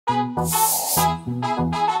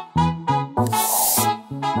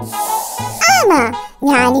ஆமா,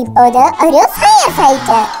 நான் இப்போது ஒரு ஃபயர்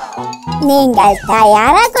ஃபைட்டர். நீங்கள்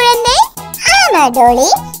தயாரா குழந்தை? ஆமா டோலி,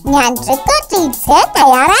 நான் ட்ரிக் ஆர் ட்ரீட்ஸ்க்கு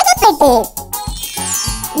தயாராகப்பட்டேன்.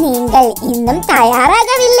 நீங்கள் இன்னும்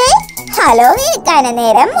தயாராகவில்லை? ஹலோவீனுக்கான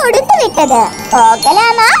நேரம் முடிந்துவிட்டது.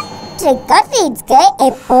 போகலாமா? ட்ரிக் ஆர் ட்ரீட்ஸ்க்கு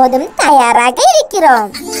எப்போதும் தயாராக இருக்கிறோம்.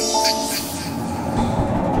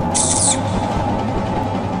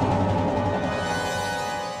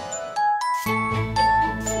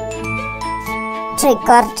 Trick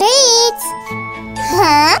or treats.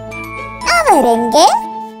 அவர் எங்கே?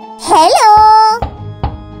 ஹலோ.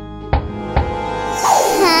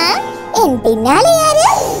 என் பின்னாலே யாரு?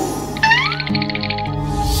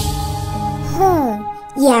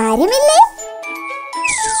 யாரும் இல்லை.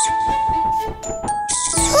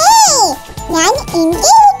 நான்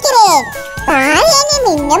இங்கே இருக்கிறேன். பாரு, என்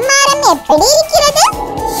மின்னும் மரம் எப்படி இருக்கிறது?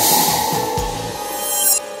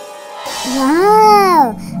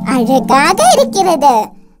 வாவ், அழகாக இருக்கிறது.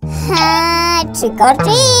 Trick R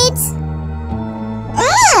treats.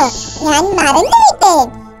 நான் மறந்துவிட்டேன்.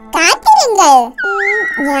 காத்திருங்கள்.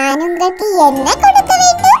 நான் உங்களுக்கு என்ன கொடுக்க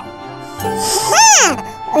வேண்டும்?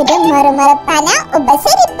 ஒரு மறுமரப்பான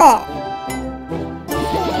உபசரிப்பு.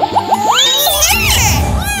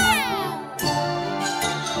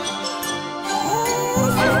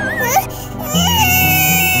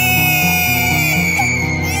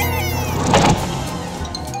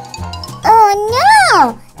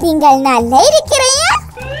 நீங்கள் நல்லா இருக்கிறீங்க?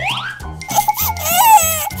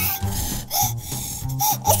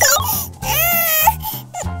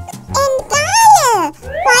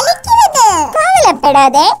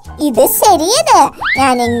 கவலைப்படாதே, இது சரியது.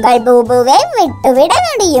 நான் எங்கள் பூபுவை விட்டுவிட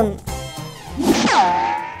முடியும்.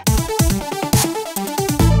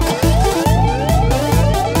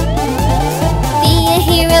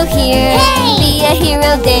 Here, hey! Be a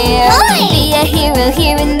hero there, hey! Be a hero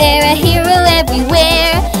here and there, a hero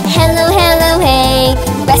everywhere. Hello, hello, hey,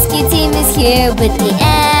 rescue team is here with the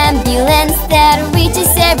ambulance that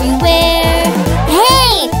reaches everywhere.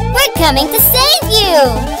 Hey, we're coming to save you.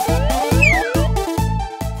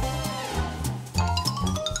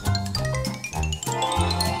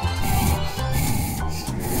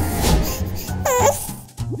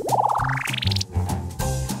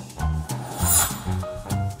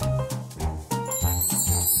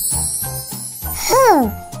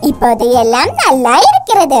 இப்போது எல்லாம் நல்லா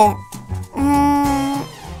இருக்கிறது.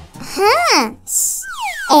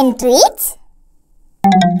 Entries.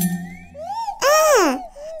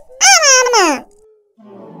 ஆமா.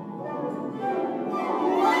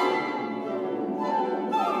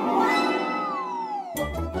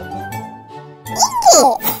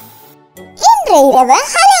 இன்று இரவு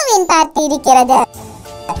Halloween party இருக்கிறது.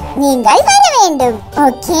 நீங்கள் வர வேண்டும்.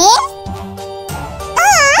 ஓகே?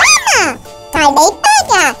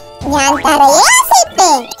 கடைப்பாக நான் தரையை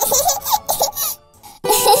அசைப்பேன்.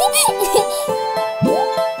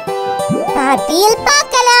 பார்ட்டியில்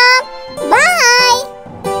பார்க்கலாம். பாய்.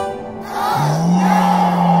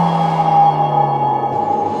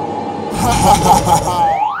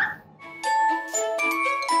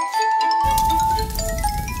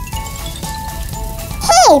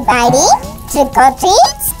 Hey buddy, trick or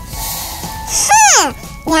treats?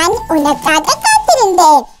 நான் உனக்காக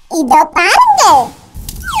காத்திருந்தேன். இதோ பாருங்கள்.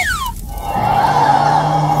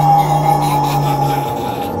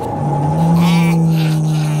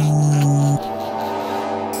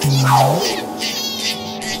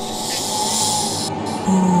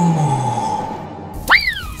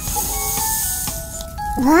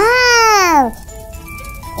 வாவ்,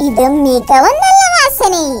 இது மிகவும் நல்ல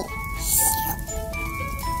வாசனை.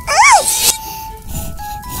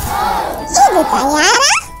 இது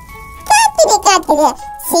தயாரா? காத்திரு,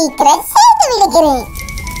 சீக்கிரம் சேர்த்து விடுகிறேன்.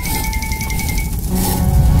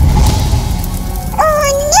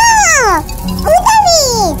 உதவி.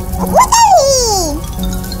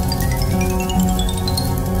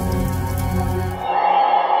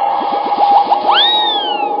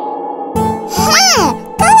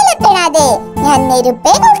 கவலைப்படாதே, நான்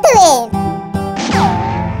நெருப்பை கொட்டுவேன்.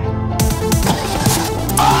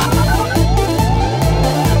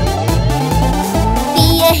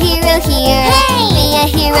 Here, hey! Be a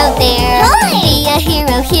hero there, hey! Be a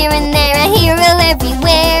hero here and there, a hero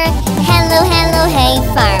everywhere. Hello, hello, hey,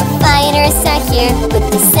 firefighters are here with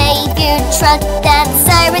the savior truck that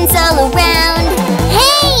sirens all around.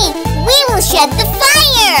 Hey, we will shed the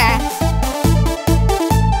fire.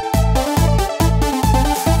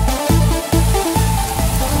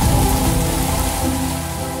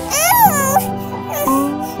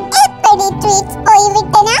 எப்படி tweets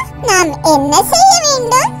போய்விட்டன? நாம் என்ன செய்ய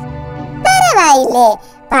வேண்டும்? பக்கத்திலே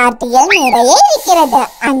பார்ட்டிகள் நிறைய இருக்கிறது.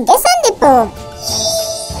 அங்கே சந்திப்போம்.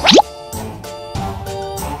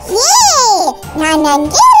 நான்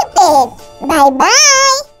அங்கே இருப்பேன். By by.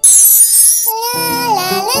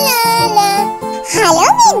 ஹலோ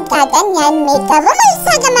மீன்காக, நான் மிகவும்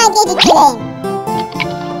உற்சாகமாக இருக்கிறேன்.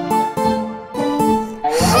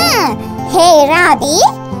 ஹே ராபி,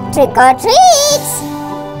 ட்ரிக் ஆர் ட்ரீட்ஸ்.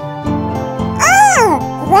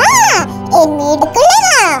 வா, என் வீட்டுக்குள்ள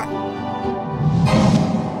வா.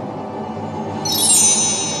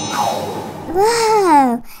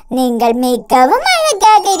 வாவ், நீங்கள் மிகவும்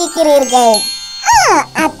அழகாக இருக்கிறீர்கள்.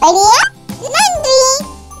 அப்படியா? நன்றி.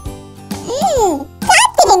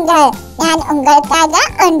 காத்திருங்கள், நான் உங்களுக்காக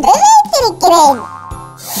ஒன்று வைத்திருக்கிறேன்.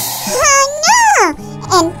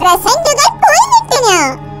 என் பிரசண்டுகள் போய்விட்டன.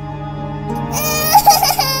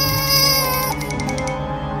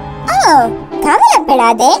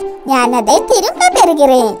 கவலைப்படாதே, நான் அதை திரும்ப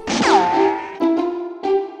பெறுகிறேன்.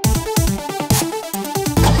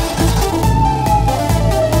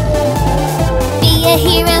 Be a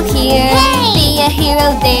hero here, be a hero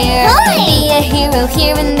there, be a hero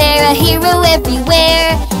here and there, a hero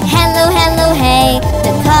everywhere. Hello, hello, hey,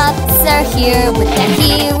 the cops are here with their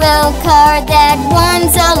hero car that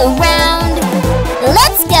runs all around.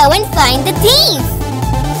 Let's go and find the thief.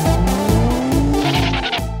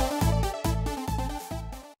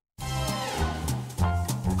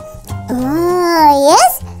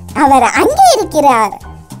 S, அவர் அங்கே இருக்கிறார்.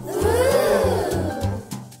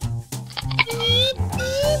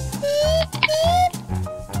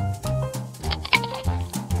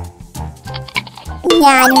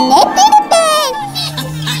 நான் உன்னை பிடிப்பேன்.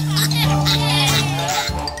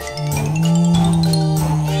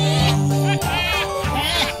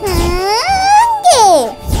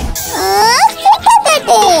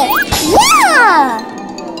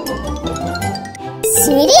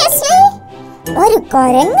 Seriously? ஒரு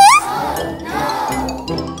குரங்கு?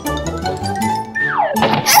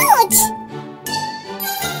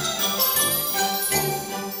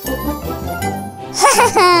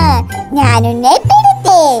 ഞാൻ ഉന്നെ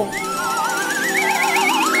പിടിത്തേ.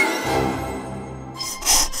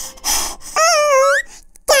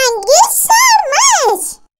 Thank you so much.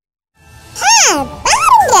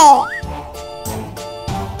 பாருங்க.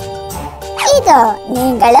 இதோ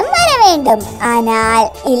நீங்களும் வர வேண்டும். ஆனால்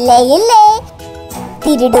இல்லை இல்லை,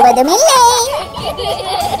 திருடுவதும் இல்லை.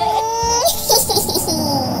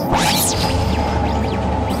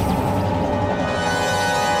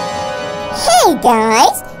 Hey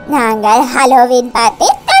guys, நாங்கள் ஹாலோவீன் பார்ட்டி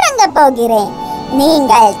தொடங்க போகிறேன்.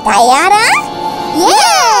 நீங்கள் தயாரா?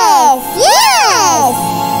 Yes, yes.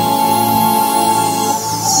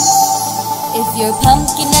 If you're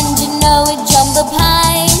pumpkin and you know it, jump up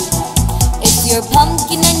high. If you're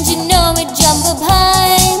pumpkin and you know it, jump up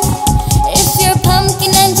high. If you're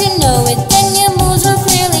pumpkin and you know it, then your moves will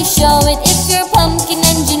clearly show it. If you're pumpkin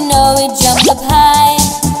and you know it, jump up high.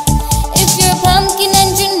 If you're pumpkin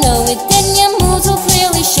and you know it, then your moves will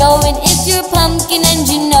clearly show it. If you're pumpkin and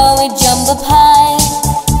you know it, jump up high.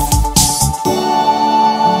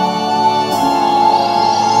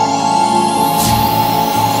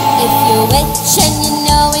 If you're witch and you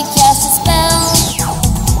know it, cast a spell.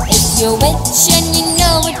 If you're witch and you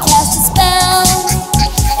know it, cast a spell.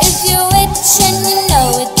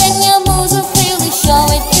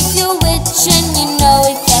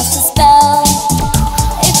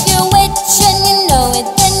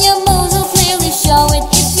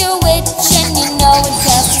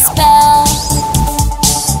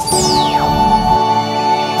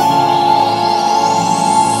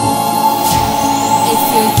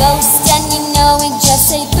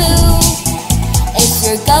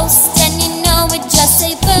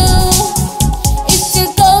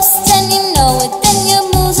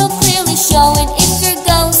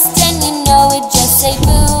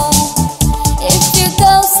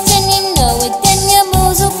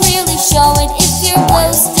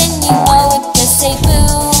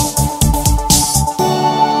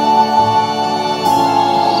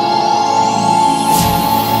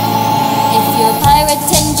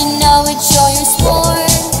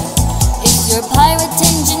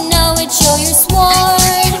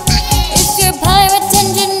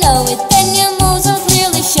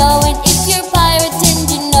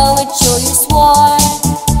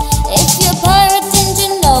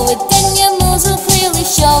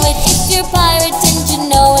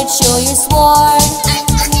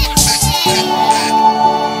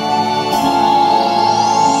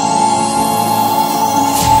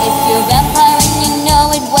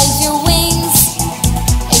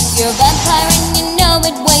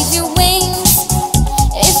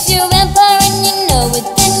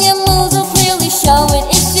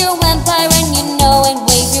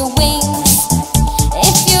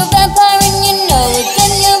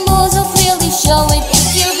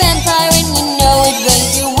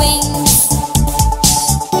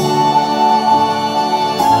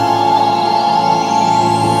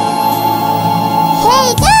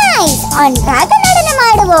 ஒன்றாக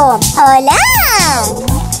நடனமாடுவோம். ஹோலா!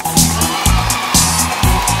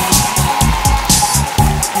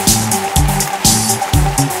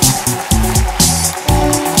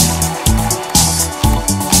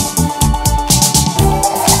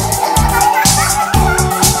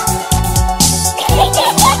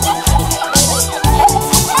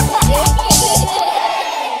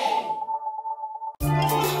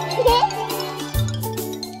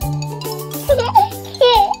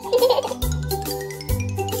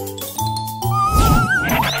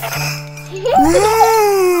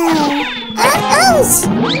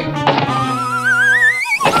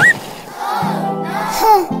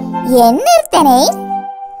 என்ன இத்தனை?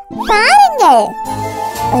 பாருங்கள்,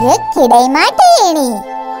 ஒரு கிடைமாட்டு ஏணி.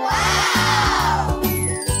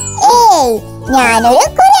 ஏய், ഞാനൊരു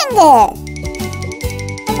കുരങ്ങ്.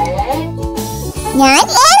 ഞാൻ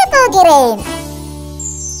ഏറെ പോകുகிறேன்.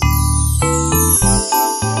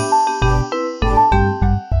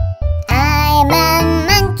 I'm a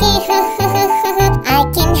monkey. I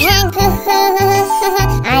can hang.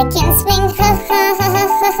 I can swing.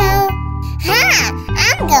 Ha!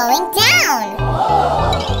 I'm going down.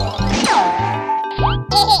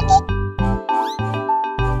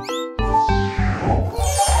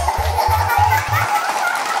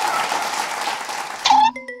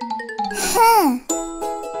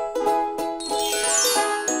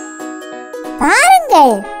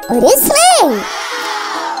 பாருங்கள், ஒரு ஸ்லேய்.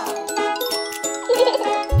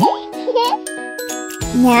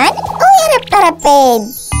 ഞാൻ ഉയരെ പറப்பேன்.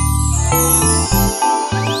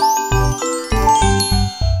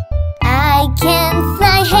 I can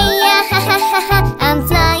fly, hey ya, ha ha ha ha. I'm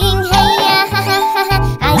flying, hey ya, ha ha ha ha.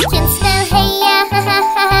 I can smell, hey ya, ha ha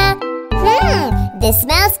ha ha. This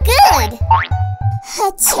smells good.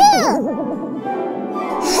 Achoo,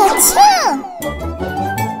 achoo.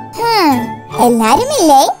 எல்லாரும்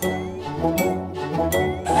இல்லை?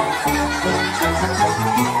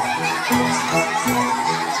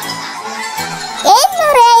 என்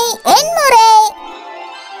முறை.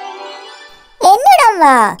 என்னிடம்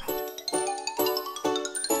வா.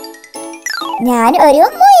 ഞാൻ ഒരു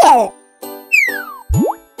മുയൽ.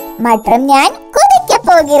 மற்றும் ഞാൻ குதிக்க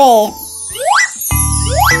போகிறேன்.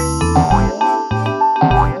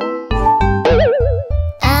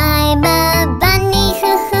 I'm a bunny.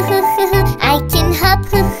 I can hop.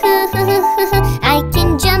 I can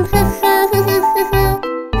jump.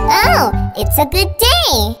 Oh, it's a good day.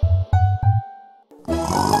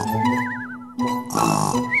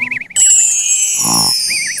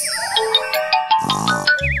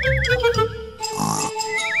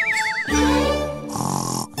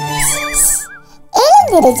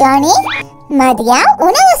 எழுந்திரு ஜானி, மதியா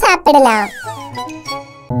உணவு சாப்பிடலாம்.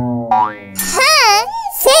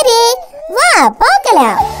 சரி, வா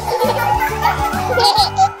போகலாம்.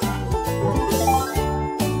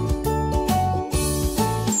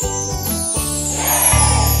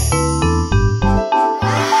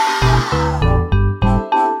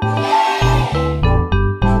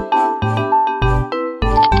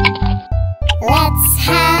 Let's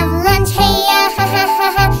have lunch, hey ya, ha ha ha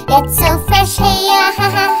ha. It's so fresh, hey ya, ha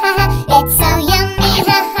ha ha ha. It's so yummy,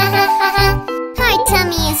 ha ha ha ha. Our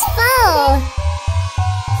tummy is full.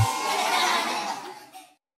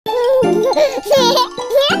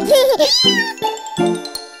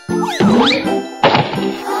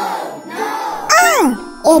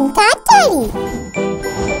 என் காத்தாடி.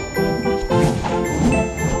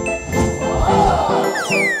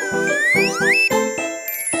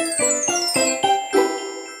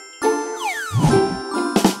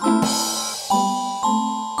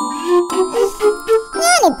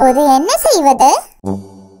 நான் இப்போது என்ன செய்வது?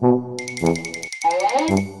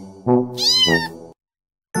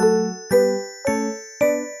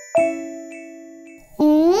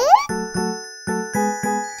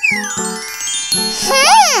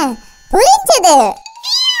 புரிஞ்சது.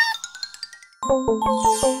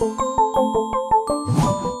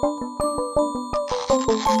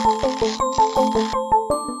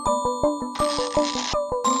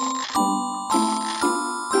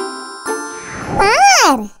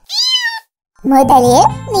 பார், முதலில்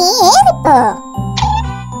நீ ஏறிப்போ.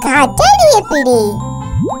 காற்றாடியை பிடி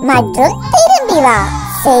மற்றும் திரும்பி வா.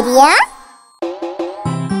 சரியா?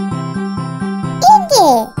 இங்கே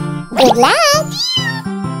குட் லக்.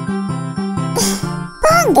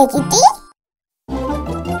 போங்க கிட்டி.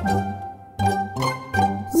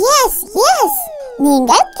 எஸ் எஸ்,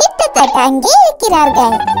 நீங்கள் கிட்டத்தட்ட அங்கே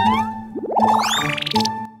இருக்கிறார்கள்.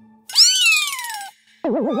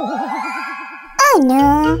 Oh no.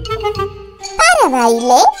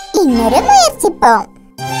 பரவாயில்லை, இன்னொரு முயற்சிப்போம்.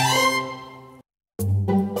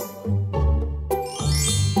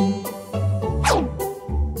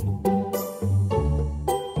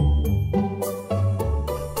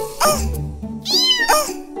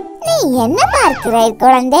 என்ன பார்க்கிறாய்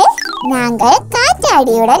குழந்தை? நாங்கள்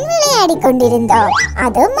காற்றாடியுடன் விளையாடிக் கொண்டிருந்தோம்.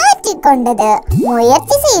 அது மாற்றிக்கொண்டது.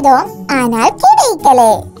 முயற்சி செய்தோம், ஆனால் கிடைக்கல.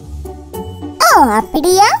 ஓ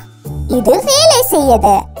அப்படியா? இது வேலை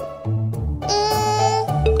செய்யது.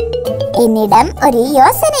 என்னிடம் ஒரு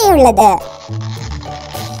யோசனை உள்ளது.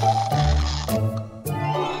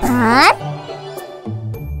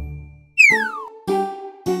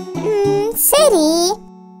 சரி,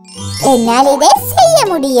 என்னால் இதை செய்ய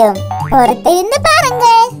முடியும். பொறுத்திருந்து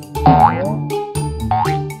பாருங்கள்.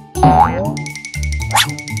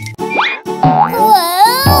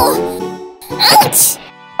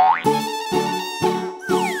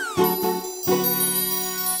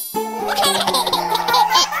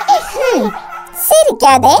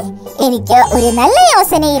 சிரிக்காதே, எனக்கு ஒரு நல்ல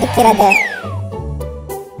யோசனை இருக்கிறது.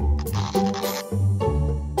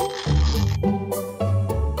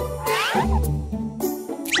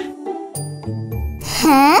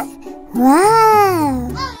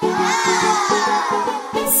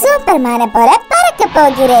 சூப்பர்மேனை போல பறக்க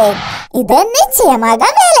போகிறேன். இது நிச்சயமாக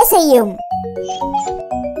வேலை செய்யும்.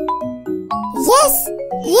 எஸ்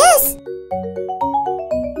எஸ்,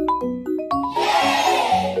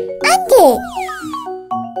 அங்கே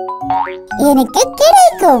எனக்கு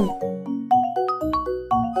கிடைக்கும்.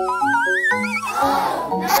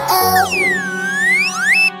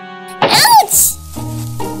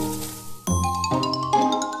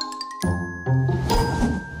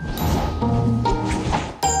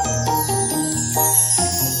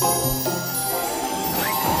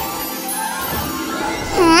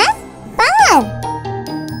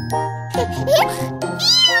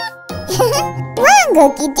 வாங்க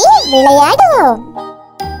கிட்டி, விளையாடுவோம்.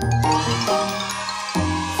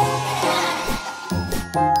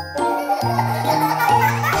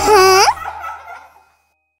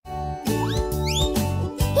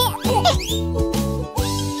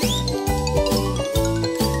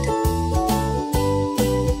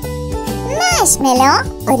 மார்ஷ்மெலோ,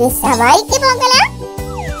 ஒரு சவாரிக்கு போகலாம்.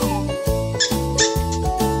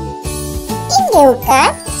 இங்கே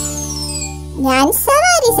உட்கார், நான்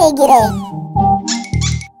சவாரி செய்கிறேன்.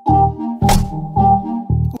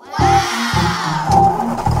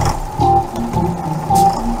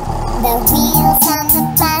 The wheels on the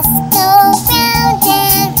bus go round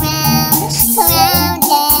and round, round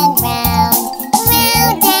and round,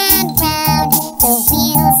 round and round. The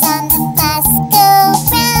wheels on the bus go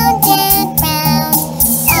round and round,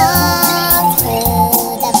 all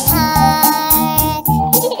through the park.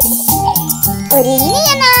 ஒரு இனிய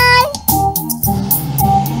நாள்.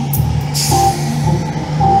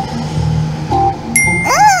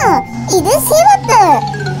 இது சிவப்பு.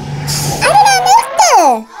 அடடா, நிறுத்து.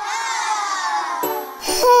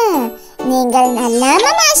 நீங்கள் நல்லாம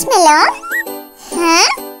மார்ஷ்மெலோ.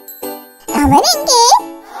 அவன் எங்கே?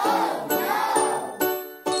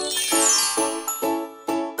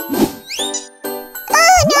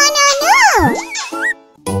 Oh no no no.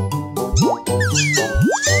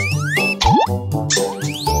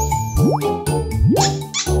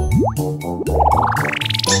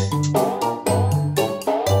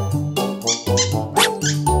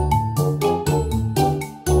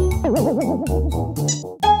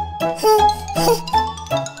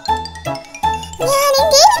 ഞാൻ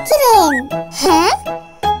இங்கே இருக்கிறேன்.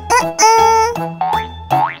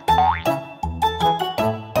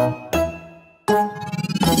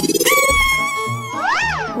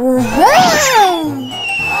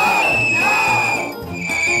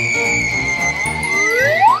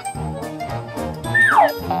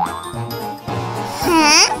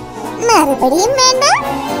 மறுபடியும் வேண்டாம்.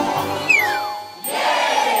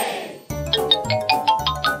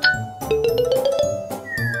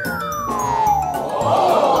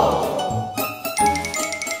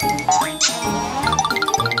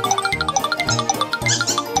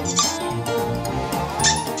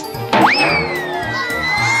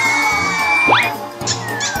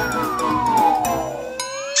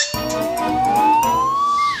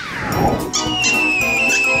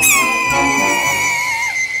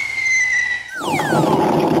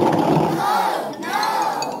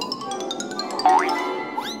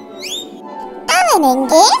 அவன்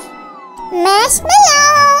எங்கே? மார்ஷ்மெலோ,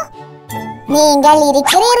 நீங்கள்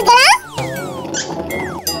இருக்கிறீர்களா?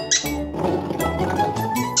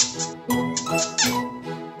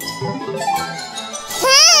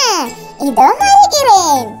 இதோ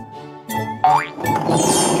வருகிறேன்.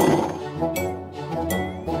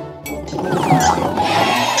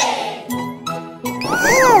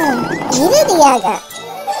 இறுதியாக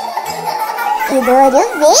இது ஒரு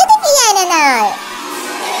வேடிக்கையான நாள்.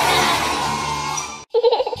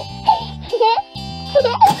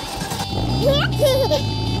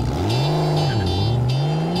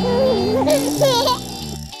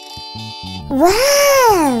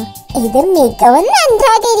 வாவ், இது மிகவும்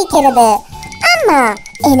நன்றாக இருக்கிறது. அம்மா,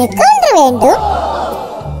 எனக்கு ஒன்று வேண்டும்.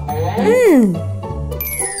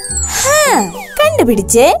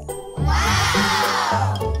 கண்டுபிடிச்சே.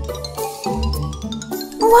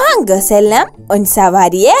 வாங்க செல்லம், உன்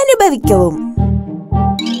சவாரியை அனுபவிக்கவும்.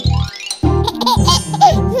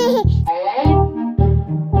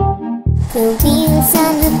 The wheels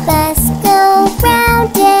on the bus go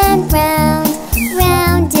round and round,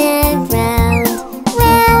 round and round,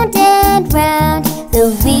 round and round. The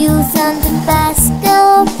wheels on the bus go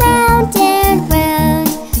round and round,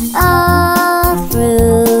 all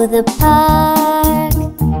through the park.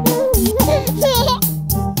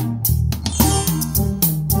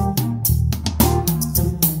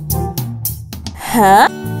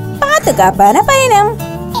 பாதுகாப்பான பயணம்.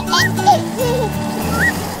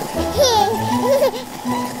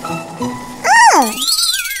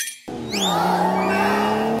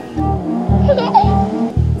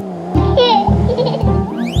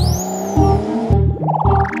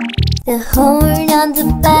 The horn on the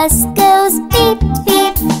bus goes beep,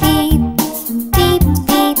 beep, beep, beep,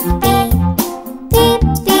 beep, beep, beep,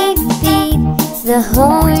 beep, beep. The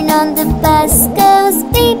horn on the bus goes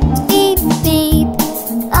beep, beep, beep,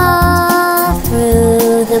 all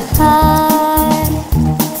through the park.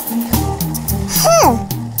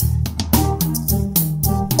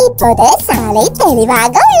 இப்போது சாலை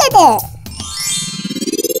தெளிவாக உள்ளது.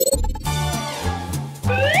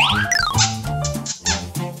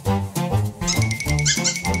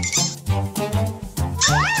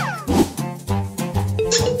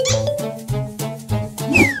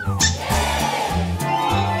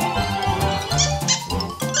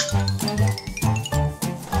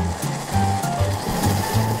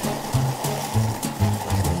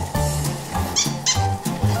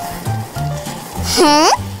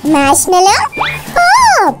 Marshmallow, പോ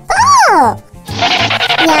പോ,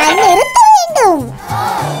 ഞാൻ നിർത്ത வேண்டும்.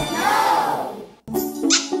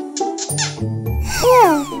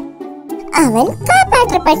 അവൻ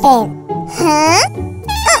കാപ്പാற்றപ്പെട്ടேன்.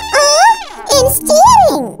 N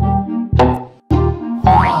steering.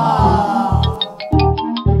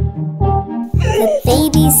 The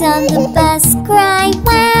babies on the bus cry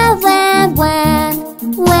wah wah wah,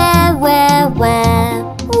 wah wah wah,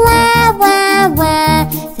 wah wah wah.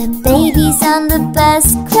 The babies on the bus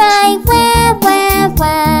cry wah wah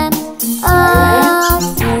wah, all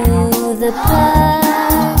through the park.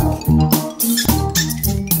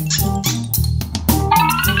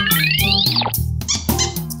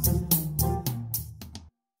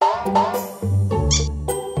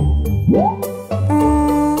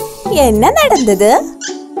 என்ன நடந்தது?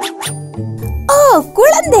 ஓ,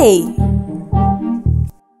 குழந்தை.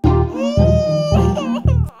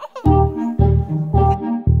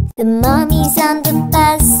 The mommies on the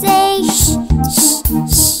bus say shh, shh,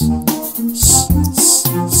 shh, shh, shh,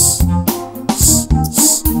 shh,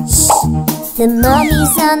 shh. The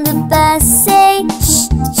mommies on the bus say shh,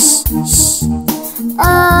 shh, shh,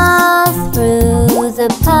 all through the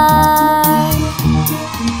park.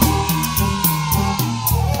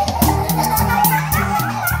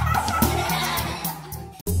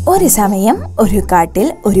 ஒரு சமயம் ஒரு காட்டில்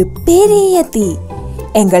ஒரு பெரிய தீ.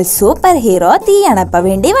 எங்கள் சூப்பர் ஹீரோ தீ அணைப்ப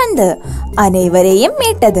வேண்டி வந்து அனைவரையும்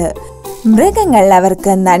மீட்டது. மிருகங்கள்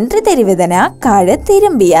அவருக்கு நன்றி தெரிவதனா காடு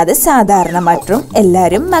திரும்பியது சாதாரண மற்றும்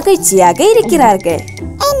எல்லாரும் மகிழ்ச்சியாக இருக்கிறார்கள்.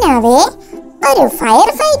 என்னவே, ஒரு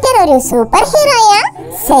ஃபயர் ஃபைட்டர் ஒரு சூப்பர் ஹீரோயா?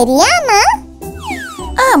 சரியாமா?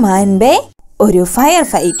 ஆமா அன்பே, ஒரு ஃபயர்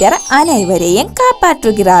ஃபைட்டர் அனைவரையும்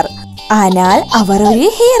காப்பாற்றுகிறார். ஆனால் அவர் ஒரு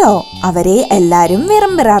ஹீரோ, அவரை எல்லாரும்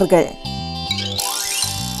விரும்புகிறார்கள்.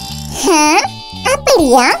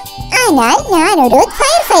 அப்படியா? ஆனால் நான் ஒரு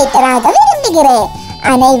ஃபயர் ஃபைட்டராக விரும்புகிறேன்.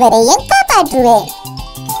 அனைவரையும் காப்பாற்றுவேன்.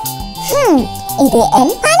 இது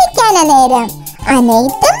என் பணிக்கான நேரம்.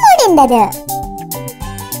 அனைத்தும் முடிந்தது.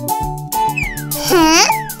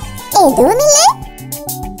 எதுவும் இல்லை.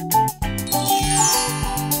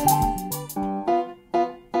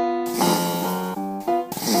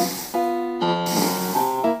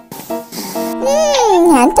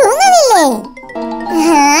 நான் தூங்கவில்லை.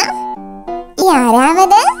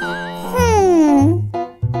 யாராவது?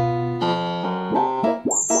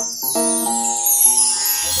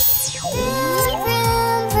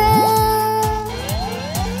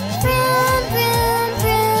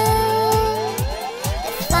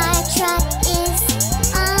 Fire truck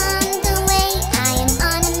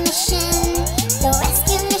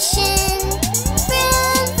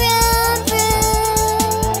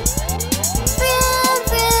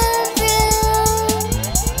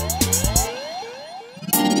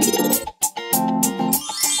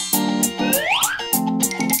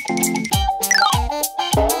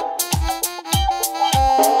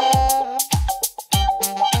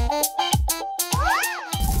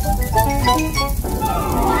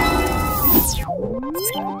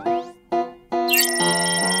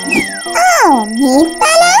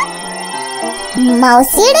மீன்பாலா?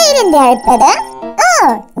 மௌசிയുടെ இருந்து அழைப்பது?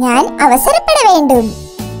 ഞാൻ அவசரப்பட வேண்டும்.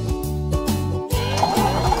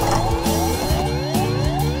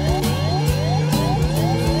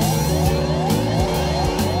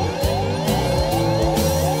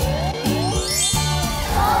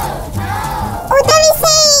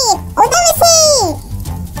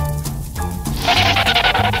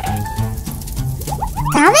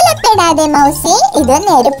 കവലപ്പെടാതെ മൗസി, ഇത്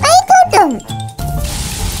നെരുപ്പായി കൂട്ടും.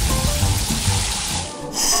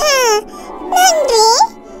 நன்றி.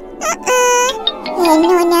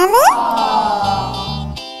 என்னோனவு?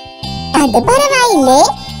 அது பரவாயில்லை,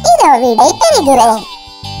 இதோ விடை பெறுகிறேன்.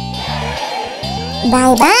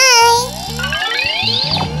 பாய் பாய்.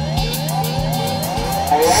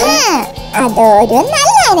 அது ஒரு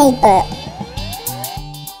நல்ல அழைப்பு.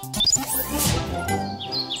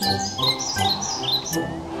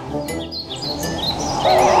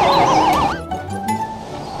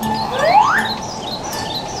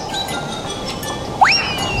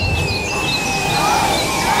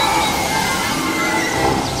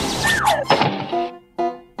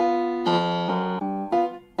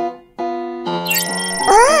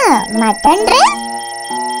 மற்றொன்று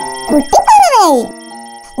குட்டிப்பறவை.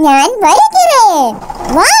 நான் வருகிறேன்,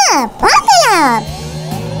 வா பார்க்கலாம்.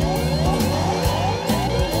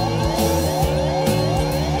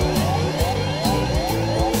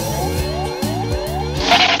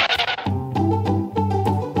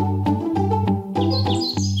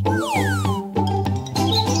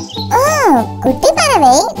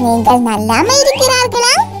 குட்டிப்பறவை, நீங்கள் நல்லாம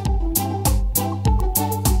இருக்கிறார்களா?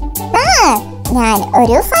 நான்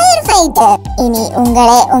ஒரு ஃபயர் ஃபைட்டர். இனி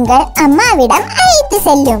உங்களை உங்கள் அம்மாவிடம் அழைத்து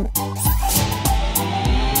செல்லும்.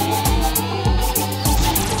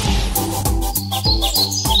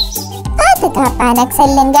 பாதுகாப்பான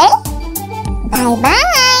செல்லுங்கள். பாய் பாய்.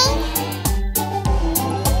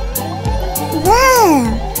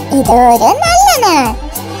 இது ஒரு நல்ல நாள்.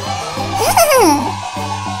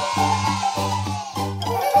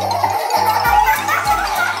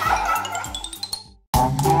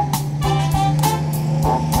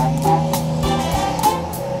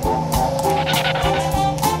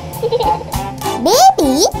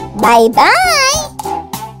 Bye bye.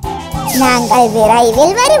 நாங்கள்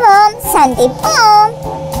விரைவில் வருவோம், சந்திப்போம்.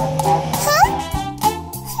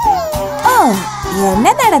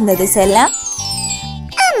 என்ன நடந்தது செல்லம்?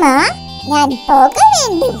 அம்மா, நான் போக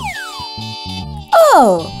வேண்டும்.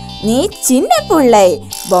 நீ சின்ன பிள்ளை,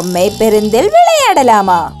 பொம்மை பெருந்தில்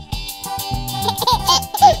விளையாடலாமா?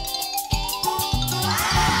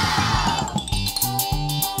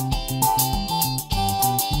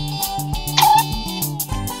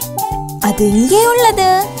 அது இங்கே உள்ளது.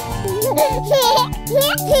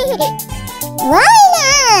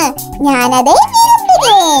 நான் அதை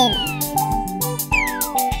விரும்புகிறேன்.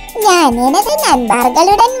 நான் எனது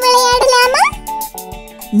நண்பர்களுடன் விளையாடலாமா?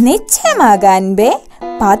 நிச்சயமாக அன்பே,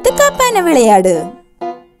 பாதுகாப்பான விளையாடு.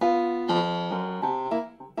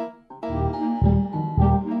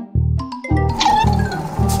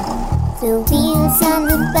 The wheels on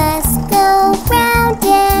the bus go round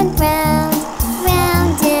and round,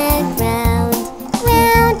 round and round,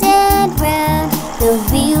 round and round. The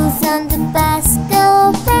wheels on the bus go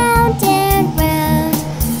round and round,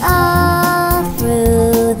 all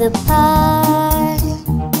through the park.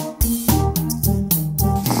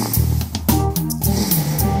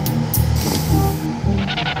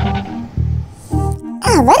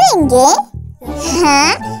 அவர் எங்கே?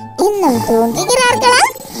 இன்னும் தூங்குகிறார்களா?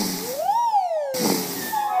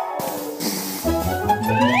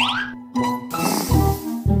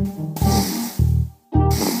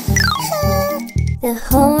 The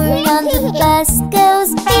horn on the bus goes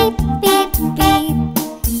beep, beep, beep,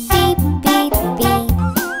 beep, beep, beep,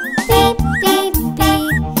 beep, beep,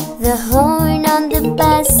 beep. The horn on the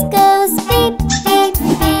bus goes beep, beep,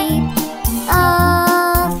 beep,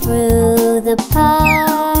 all through the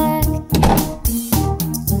park.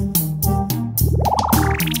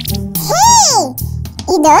 Hey,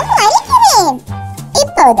 இதோ வருகிறேன்.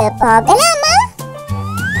 இப்போது போகலாமா?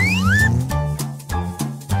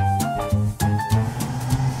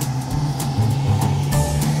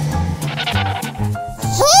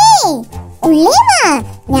 உள்ளே வா,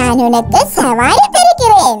 நான் உனக்கு சவாரி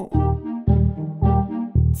தருகிறேன்.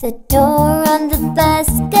 The door on the bus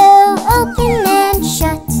go open and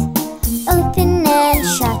shut, open and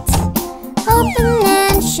shut, open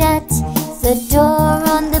and shut. The door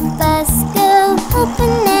on the bus go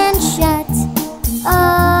open and shut,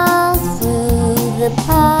 all through the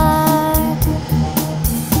park.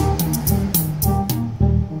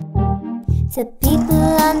 The people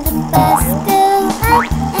on the bus go up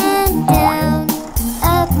and down,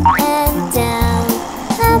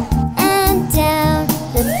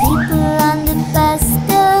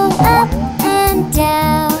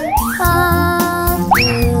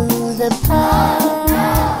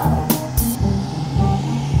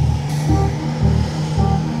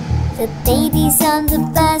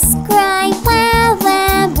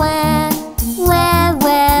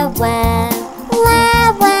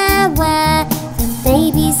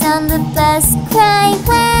 on the bus cry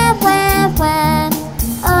wah wah wah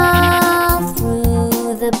all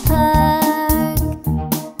through the park.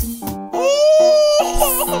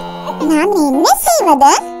 நாம் என்ன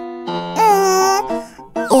செய்வது?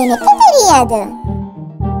 எனக்கு தெரியாது.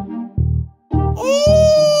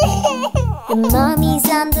 The mommies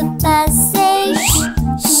on the bus say shh,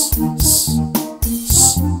 shh, shh,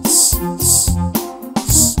 shh, shh,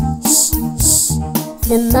 shh, shh.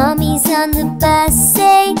 The mommies on the bus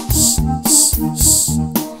say shh, shh, shh.